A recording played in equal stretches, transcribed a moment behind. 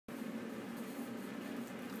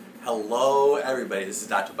Hello everybody, this is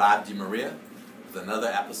Dr. Bob DeMaria with another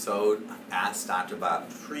episode of Ask Dr.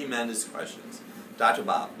 Bob. Tremendous questions. Dr.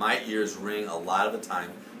 Bob, my ears ring a lot of the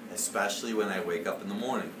time, especially when I wake up in the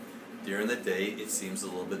morning. During the day it seems a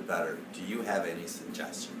little bit better. Do you have any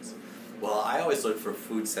suggestions? Well, I always look for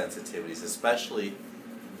food sensitivities, especially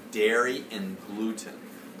dairy and gluten.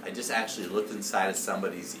 I just actually looked inside of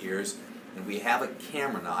somebody's ears, and we have a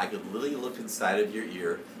camera now. I could literally look inside of your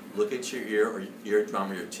ear, look at your ear or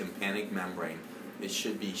eardrum or your tympanic membrane. It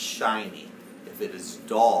should be shiny. If it is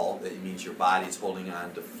dull, that means your body's holding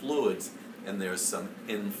on to fluids and there's some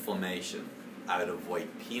inflammation. I would avoid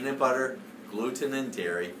peanut butter, gluten, and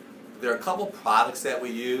dairy. There are a couple products that we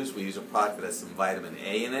use. We use a product that has some vitamin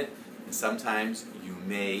A in it, and sometimes you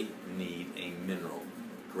may need a mineral.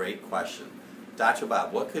 Great question. Dr.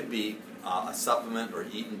 Bob, what could be a supplement or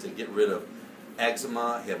eaten to get rid of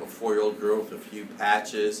eczema? I have a 4-year-old girl with a few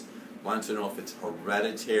patches. Wanted to know if it's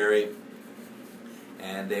hereditary,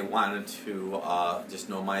 and they wanted to just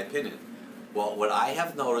know my opinion. Well, what I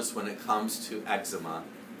have noticed when it comes to eczema,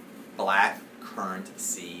 black currant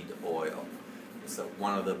seed oil is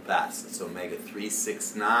one of the best. It's omega-3,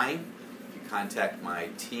 6, 9. If you contact my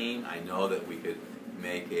team, I know that we could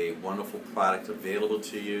make a wonderful product available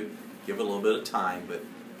to you. Give it a little bit of time, but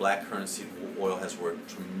black currant seed oil has worked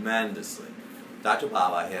tremendously. Dr.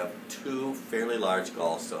 Bob, I have 2 fairly large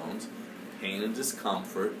gallstones, pain and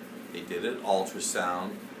discomfort. They did an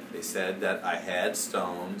ultrasound. They said that I had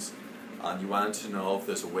stones. You wanted to know if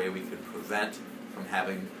there's a way we could prevent from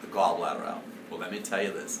having the gallbladder out. Well, let me tell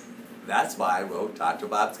you this. That's why I wrote Dr.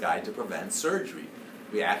 Bob's Guide to Prevent Surgery.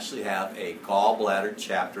 We actually have a gallbladder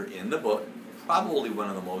chapter in the book, probably one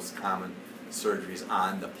of the most common surgeries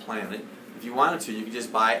on the planet. If you wanted to, you could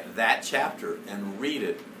just buy that chapter and read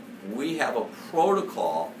it. We have a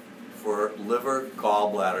protocol for liver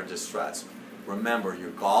gallbladder distress. Remember,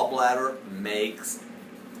 your liver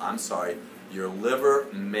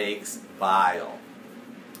makes bile.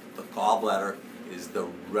 The gallbladder is the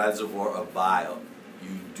reservoir of bile.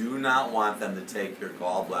 You do not want them to take your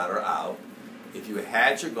gallbladder out. If you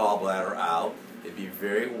had your gallbladder out, it'd be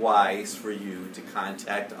very wise for you to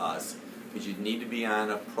contact us, because you'd need to be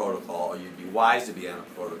on a protocol, or you'd be wise to be on a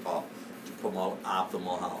protocol to promote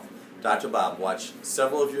optimal health. Dr. Bob, watched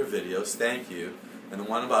several of your videos, thank you, and the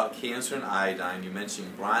one about cancer and iodine, you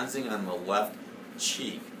mentioned bronzing on the left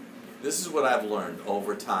cheek. This is what I've learned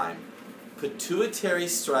over time. Pituitary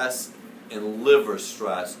stress and liver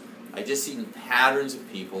stress, I just seen patterns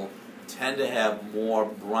of people tend to have more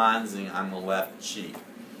bronzing on the left cheek.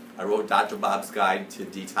 I wrote Dr. Bob's Guide to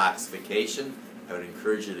Detoxification. I would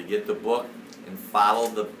encourage you to get the book and follow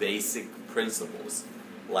the basic principles.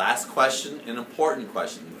 Last question, an important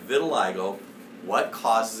question. Vitiligo, what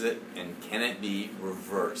causes it and can it be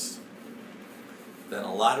reversed? Done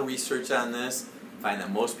a lot of research on this. Find that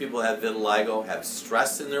most people who have vitiligo have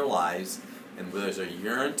stress in their lives, and there's a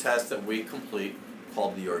urine test that we complete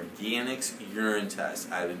called the Organics Urine Test.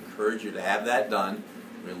 I would encourage you to have that done.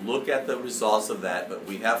 We look at the results of that, but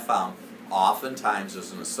we have found oftentimes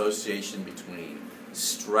there's an association between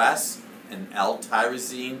stress and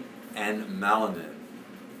L-tyrosine and melanin.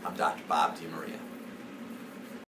 I'm Dr. Bob DeMaria.